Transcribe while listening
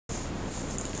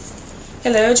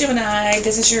Hello, Gemini.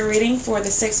 This is your reading for the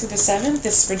 6th through the 7th.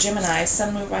 This is for Gemini,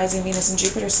 Sun, Moon, Rising, Venus, and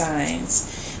Jupiter signs.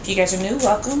 If you guys are new,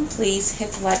 welcome. Please hit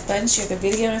the like button, share the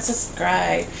video, and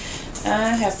subscribe.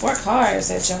 I have 4 cards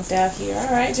that jumped out here.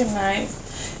 All right, Gemini.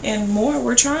 And more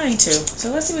we're trying to. So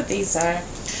let's see what these are.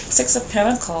 6 of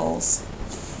Pentacles.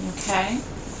 Okay.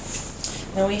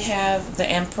 Then we have the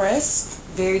Empress.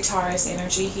 Very Taurus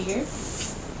energy here.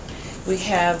 We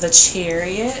have the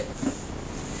Chariot.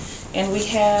 And we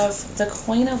have the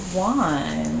Queen of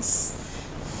Wands.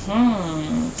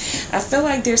 I feel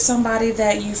like there's somebody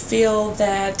that you feel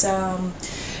that,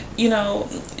 you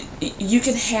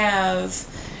can have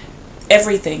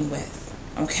everything with.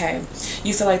 Okay?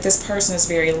 You feel like this person is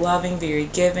very loving, very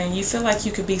giving. You feel like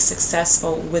you could be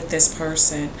successful with this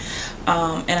person.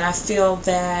 And I feel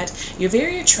that you're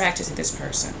very attracted to this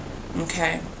person.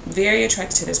 Okay? Very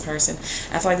attracted to this person.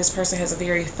 I feel like this person has a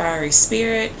very fiery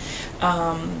spirit.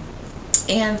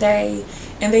 And they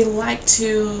like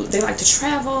to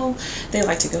travel, they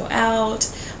like to go out,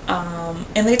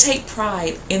 and they take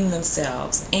pride in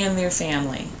themselves and their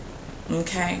family.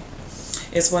 Okay,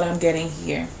 is what I'm getting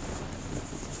here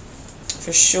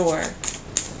for sure.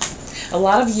 A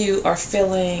lot of you are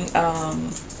feeling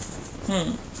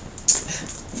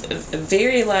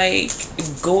very like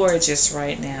gorgeous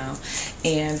right now,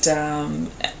 and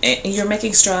you're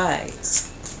making strides.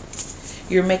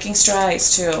 You're making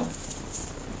strides too.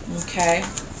 Okay,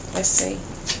 let's see.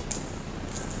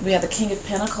 We have the King of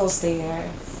Pentacles there.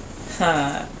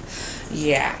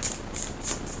 Yeah.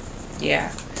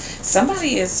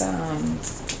 Somebody has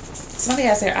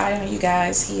their eye on you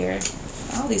guys here.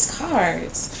 All these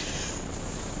cards.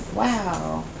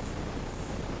 Wow.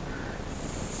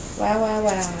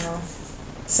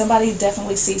 Somebody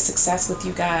definitely sees success with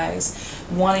you guys,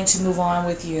 wanting to move on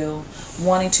with you,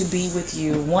 wanting to be with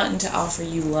you, wanting to offer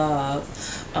you love.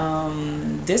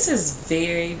 This is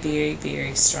very, very,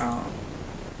 very strong.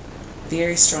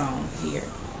 Very strong here.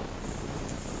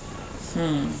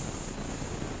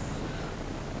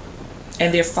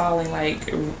 And they're falling like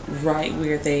right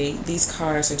where these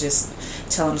cards are just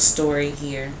telling a story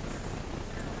here.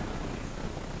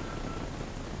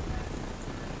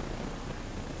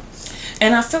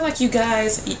 And I feel like you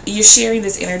guys, you're sharing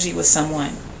this energy with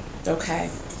someone, okay?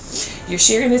 You're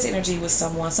sharing this energy with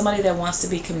someone, somebody that wants to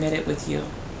be committed with you.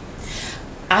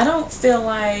 I don't feel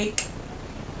like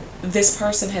this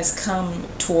person has come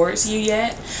towards you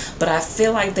yet, but I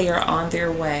feel like they are on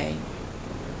their way,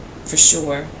 for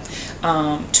sure.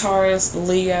 Taurus,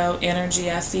 Leo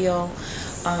energy, I feel.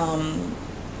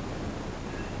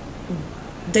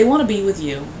 They want to be with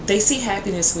you. They see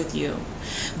happiness with you.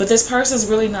 But this person's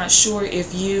really not sure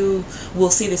if you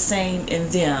will see the same in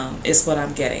them, is what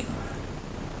I'm getting.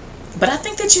 But I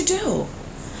think that you do.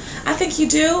 I think you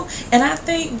do. And I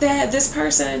think that this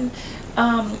person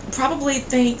probably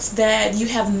thinks that you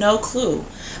have no clue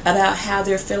about how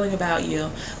they're feeling about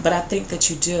you. But I think that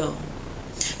you do.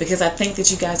 Because I think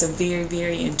that you guys are very,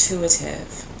 very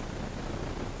intuitive.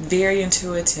 Very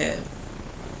intuitive.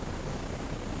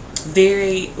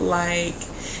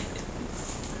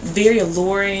 Very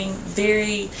alluring,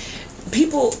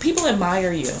 people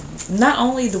admire you. Not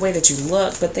only the way that you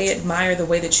look, but they admire the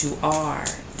way that you are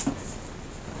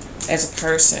as a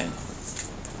person.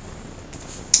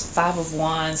 5 of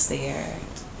Wands there.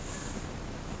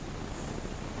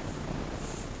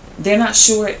 They're not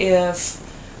sure if,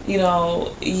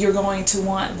 you're going to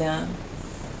want them.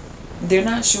 They're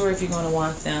not sure if you're going to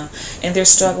want them, and they're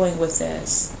struggling with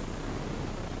this.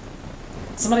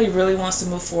 Somebody really wants to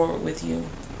move forward with you.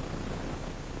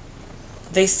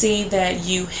 They see that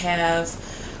you have,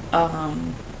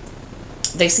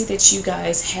 they see that you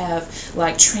guys have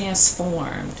like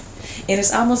transformed. And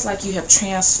it's almost like you have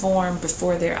transformed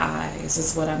before their eyes,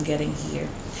 is what I'm getting here.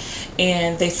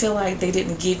 And they feel like they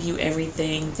didn't give you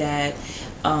everything that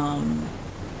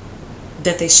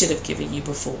that they should have given you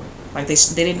before. Like they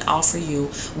didn't offer you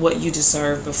what you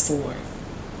deserved before.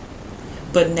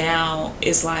 But now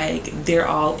it's like they're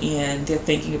all in. They're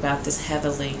thinking about this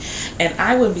heavily. And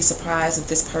I wouldn't be surprised if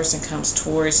this person comes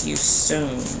towards you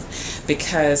soon,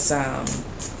 because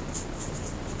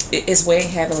it's weighing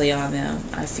heavily on them,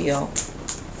 I feel.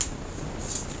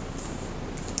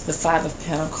 The 5 of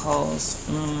Pentacles.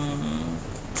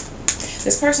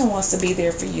 This person wants to be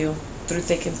there for you through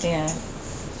thick and thin.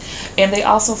 And they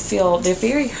also feel they're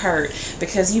very hurt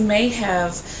because you may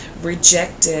have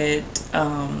rejected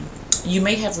them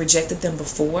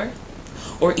before,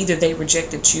 or either they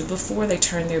rejected you before, they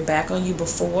turned their back on you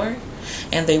before,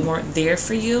 and they weren't there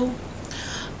for you.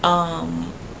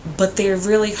 But they're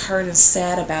really hurt and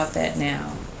sad about that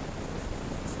now.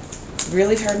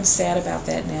 Really hurt and sad about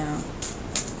that now.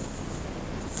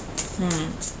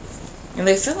 And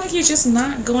they feel like you're just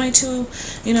not going to,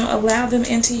 allow them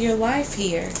into your life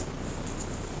here.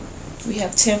 We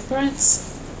have temperance,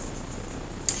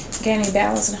 gaining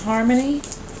balance and harmony.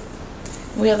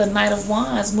 We have the Knight of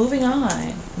Wands, moving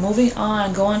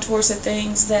on, going towards the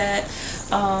things that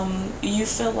you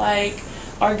feel like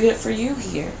are good for you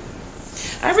here.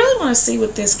 I really want to see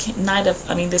what this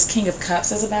this King of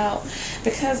Cups is about,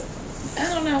 because I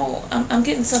don't know, I'm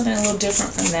getting something a little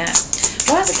different from that.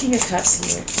 Why is the King of Cups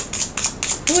here?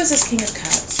 Who is this King of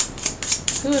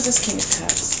Cups? Who is this King of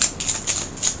Cups?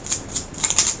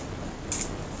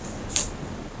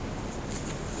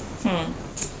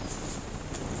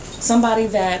 Somebody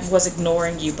that was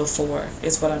ignoring you before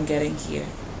is what I'm getting here.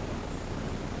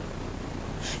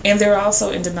 And they're also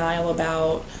in denial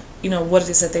about, what it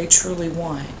is that they truly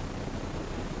want.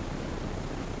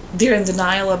 They're in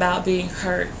denial about being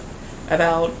hurt,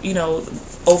 about,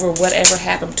 over whatever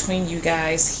happened between you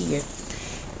guys here.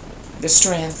 The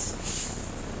Strength.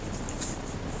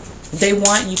 They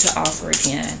want you to offer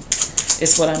again,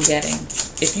 is what I'm getting.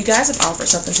 If you guys have offered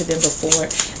something to them before,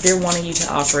 they're wanting you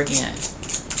to offer again.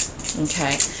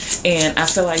 Okay, and I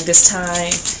feel like this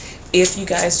time, if you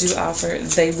guys do offer,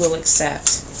 they will accept.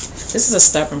 This is a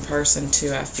stubborn person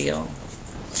too, I feel.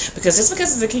 Because just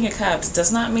because it's the King of Cups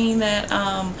does not mean that,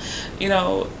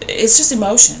 it's just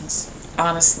emotions,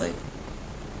 honestly.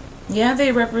 Yeah,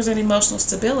 they represent emotional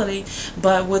stability,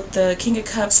 but with the King of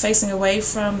Cups facing away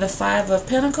from the Five of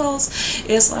Pentacles,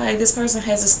 it's like this person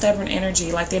has a stubborn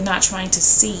energy, like they're not trying to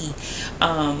see,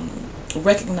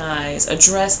 recognize,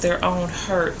 address their own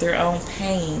hurt, their own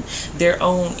pain, their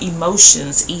own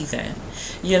emotions even,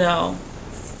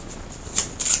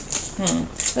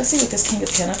 Let's see what this King of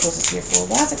Pentacles is here for.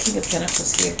 Why is the King of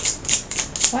Pentacles here?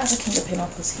 Why is the King of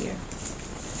Pentacles here?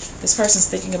 This person's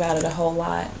thinking about it a whole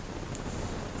lot.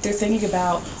 They're thinking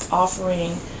about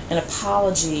offering an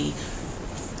apology,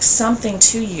 something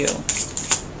to you.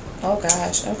 Oh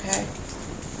gosh, okay.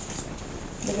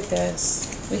 Look at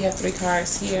this. We have 3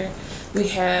 cards here. We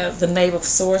have the Knave of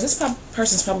Swords. This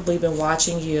person's probably been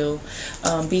watching you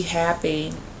be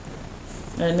happy.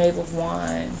 And the Knave of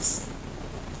Wands.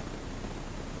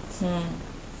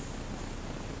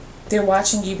 They're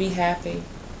watching you be happy.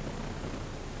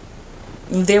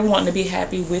 They're wanting to be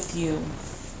happy with you.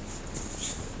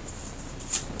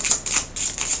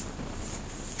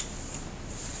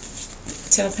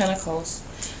 Ten of Pentacles.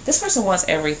 This person wants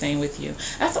everything with you.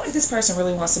 I feel like this person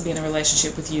really wants to be in a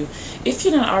relationship with you, if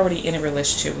you're not already in a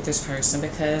relationship with this person,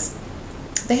 because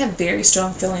they have very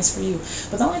strong feelings for you.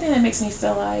 But the only thing that makes me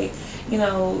feel like,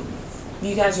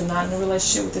 you guys are not in a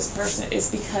relationship with this person is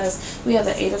because we have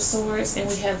the 8 of Swords and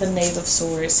we have the Knave of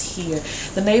Swords here.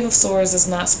 The Knave of Swords does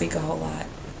not speak a whole lot.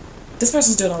 This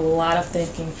person's doing a lot of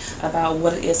thinking about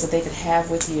what it is that they could have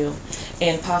with you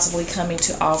and possibly coming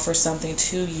to offer something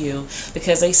to you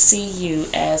because they see you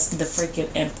as the freaking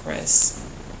Empress.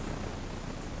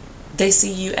 They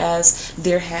see you as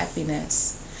their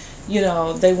happiness.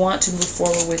 They want to move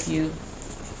forward with you.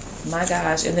 My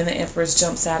gosh. And then the Empress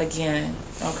jumps out again.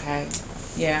 Okay.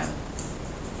 Yeah.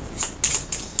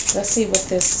 Let's see what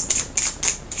this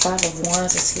 5 of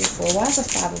Wands is here for. Why is the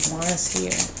 5 of Wands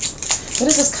here? What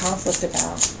is this conflict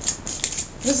about?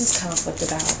 What is this conflict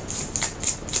about?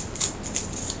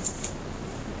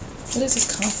 What is this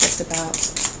conflict about?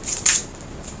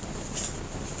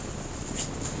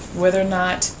 Whether or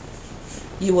not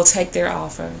you will take their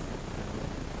offer.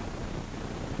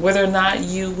 Whether or not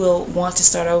you will want to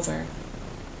start over.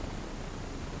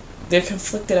 They're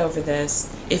conflicted over this.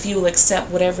 If you will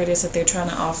accept whatever it is that they're trying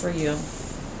to offer you.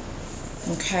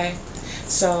 Okay.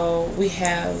 So we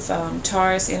have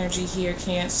Taurus energy here,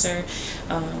 Cancer,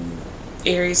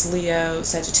 Aries, Leo,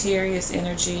 Sagittarius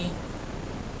energy.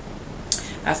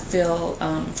 I feel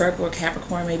Virgo or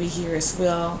Capricorn maybe here as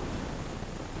well.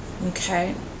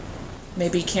 Okay.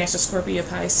 Maybe Cancer, Scorpio,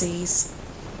 Pisces.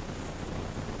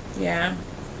 Yeah.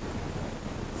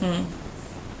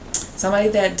 Somebody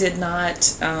that did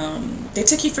not, they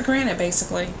took you for granted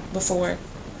basically before,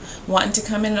 wanting to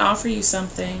come in and offer you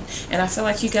something. And I feel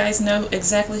like you guys know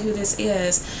exactly who this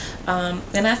is.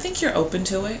 And I think you're open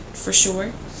to it for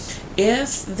sure,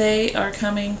 if they are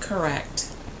coming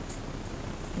correct.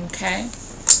 Okay.